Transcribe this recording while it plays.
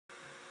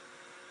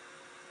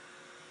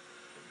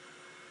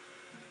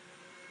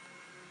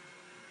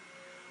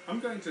I'm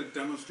going to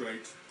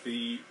demonstrate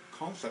the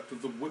concept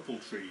of the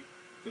whippletree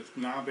that's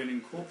now been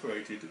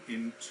incorporated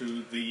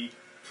into the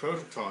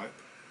prototype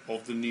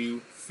of the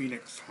new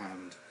Phoenix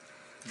hand.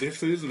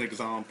 This is an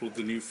example of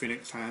the new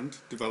Phoenix hand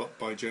developed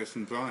by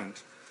Jason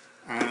Bryant,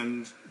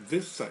 and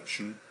this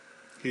section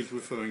he's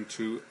referring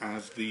to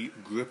as the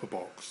gripper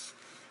box.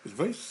 It's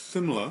very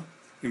similar.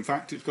 In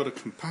fact, it's got a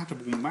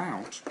compatible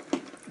mount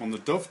on the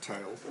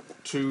dovetail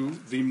to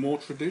the more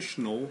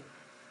traditional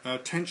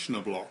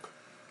tensioner block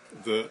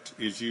that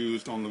is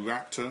used on the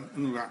Raptor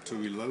and Raptor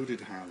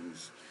Reloaded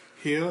hands.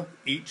 Here,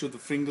 each of the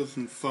fingers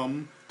and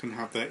thumb can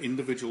have their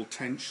individual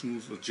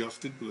tensions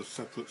adjusted with a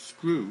separate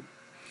screw.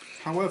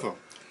 However,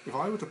 if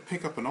I were to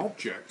pick up an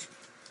object,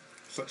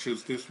 such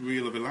as this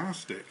reel of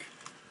elastic,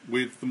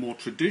 with the more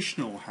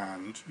traditional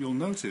hand, you'll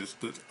notice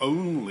that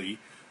only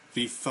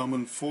the thumb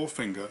and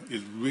forefinger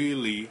is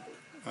really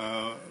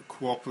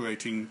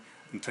cooperating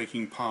and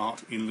taking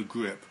part in the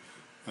grip.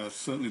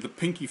 Certainly the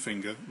pinky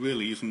finger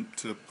really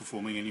isn't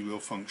performing any real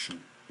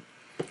function.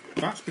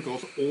 That's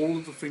because all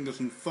of the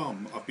fingers and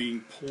thumb are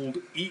being pulled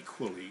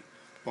equally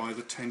by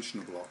the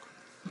tensioner block.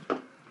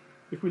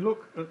 If we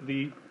look at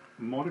the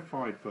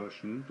modified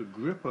version, the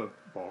gripper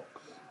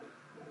box,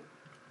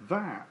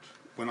 that,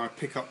 when I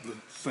pick up the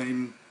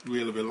same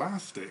reel of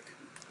elastic,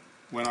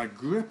 when I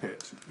grip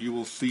it, you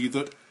will see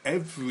that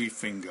every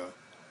finger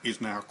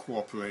is now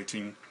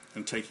cooperating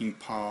and taking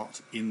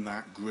part in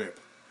that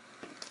grip.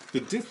 The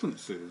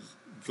difference is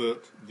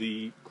that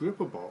the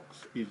gripper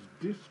box is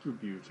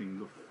distributing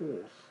the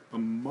force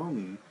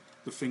among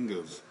the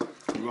fingers,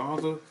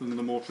 rather than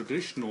the more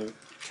traditional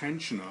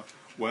tensioner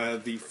where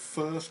the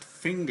first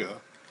finger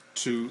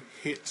to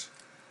hit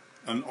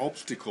an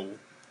obstacle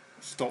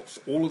stops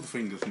all of the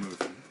fingers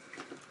moving.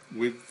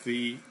 With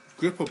the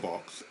gripper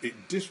box,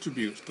 it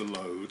distributes the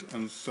load,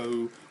 and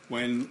so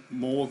when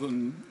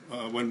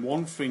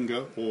one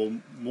finger or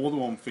more than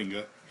one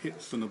finger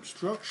hits an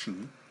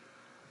obstruction,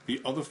 the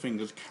other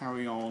fingers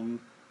carry on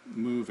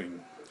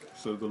moving,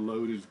 so the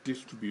load is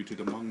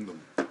distributed among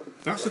them.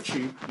 That's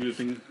achieved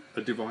using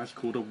a device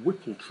called a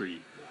whippletree,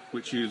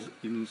 which is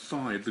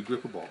inside the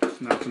gripper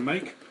box. Now, to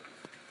make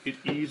it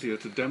easier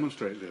to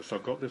demonstrate this,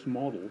 I've got this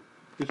model.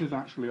 This is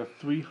actually a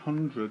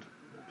 300%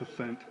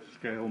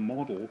 scale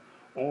model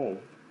of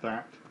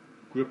that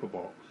gripper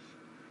box.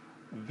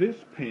 This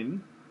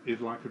pin is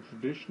like a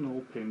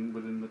traditional pin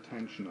within the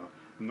tensioner,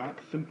 and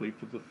that's simply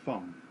for the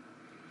thumb.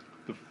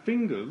 The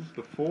fingers,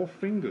 the four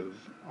fingers,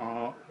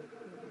 are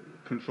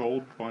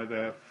controlled by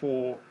their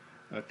four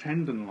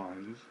tendon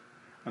lines,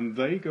 and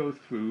they go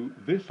through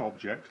this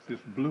object,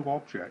 this blue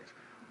object,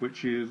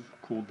 which is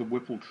called the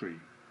whippletree.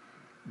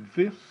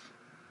 This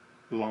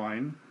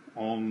line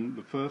on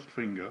the first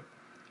finger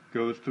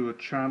goes through a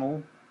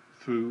channel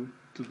through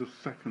to the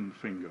second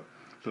finger.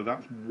 So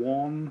that's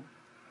one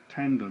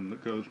tendon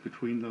that goes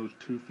between those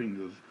two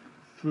fingers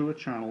through a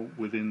channel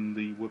within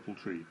the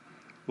whippletree.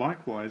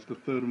 Likewise, the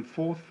third and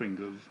fourth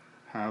fingers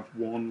have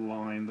one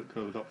line that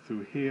goes up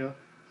through here,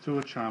 through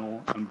a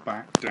channel, and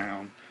back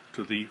down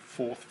to the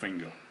fourth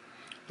finger.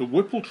 The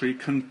whippletree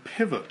can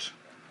pivot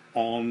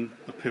on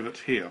a pivot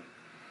here,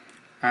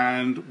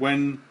 and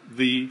when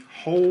the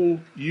whole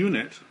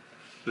unit,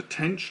 the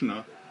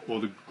tensioner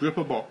or the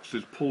gripper box,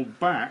 is pulled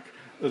back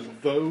as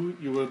though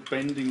you were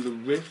bending the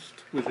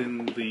wrist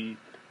within the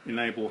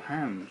e-NABLE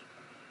hand,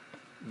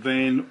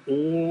 then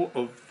all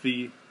of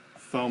the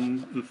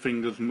thumb and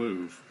fingers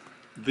move.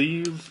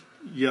 These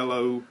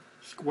yellow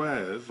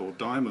squares or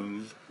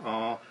diamonds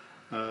are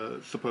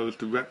supposed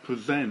to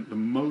represent the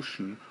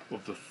motion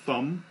of the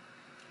thumb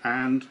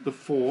and the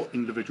four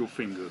individual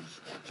fingers.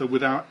 So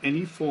without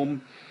any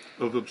form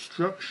of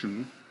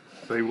obstruction,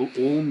 they will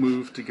all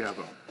move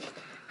together.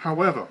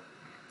 However,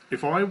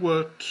 if I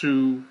were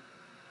to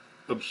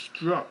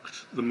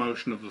obstruct the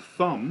motion of the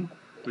thumb,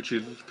 which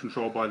is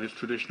controlled by this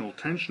traditional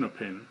tensioner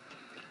pin,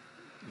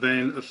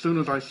 then as soon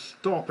as I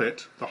stop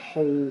it, the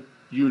whole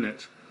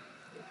unit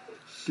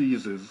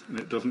ceases and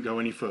it doesn't go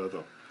any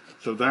further.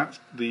 So that's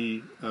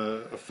the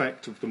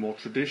effect of the more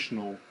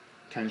traditional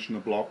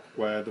tensioner block,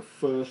 where the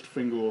first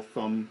finger or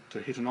thumb to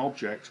hit an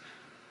object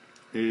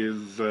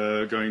is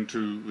going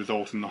to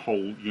result in the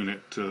whole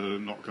unit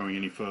not going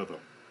any further.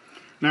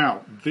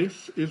 Now,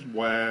 this is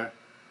where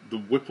the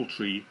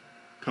whippletree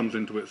comes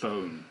into its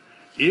own.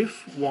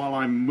 If, while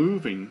I'm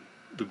moving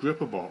the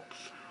gripper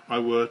box, I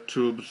were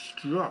to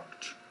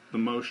obstruct the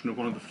motion of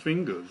one of the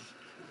fingers,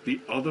 the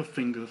other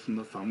fingers and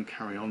the thumb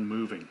carry on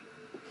moving.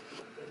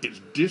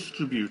 It's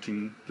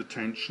distributing the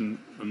tension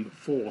and the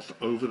force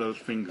over those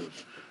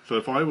fingers. So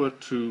if I were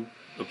to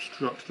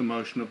obstruct the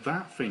motion of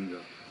that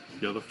finger,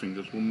 the other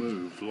fingers will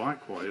move.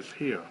 Likewise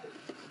here.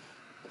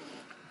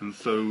 And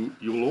so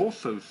you'll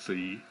also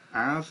see,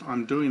 as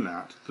I'm doing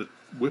that, the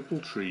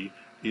whippletree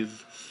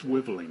is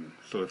swiveling.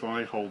 So if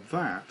I hold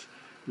that,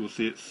 you'll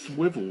see it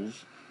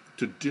swivels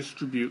to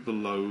distribute the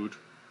load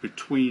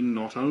between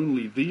not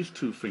only these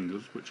two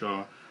fingers, which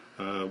are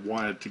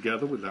wired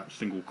together with that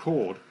single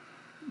cord,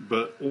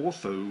 but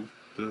also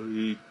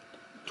the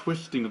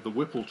twisting of the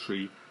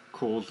whippletree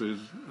causes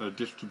a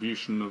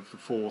distribution of the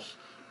force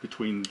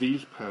between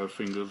these pair of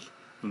fingers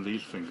and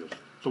these fingers.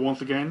 So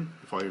once again,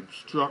 if I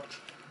obstruct,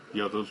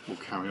 the others will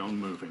carry on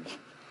moving.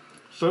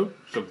 So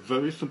it's a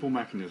very simple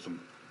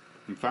mechanism.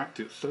 In fact,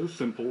 it's so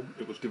simple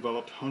it was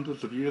developed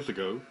hundreds of years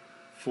ago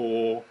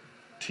for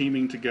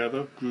teaming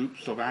together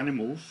groups of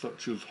animals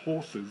such as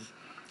horses,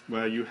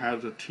 where you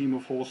had a team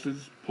of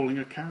horses pulling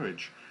a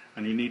carriage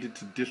and you needed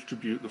to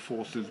distribute the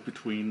forces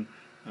between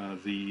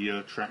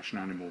the traction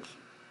animals.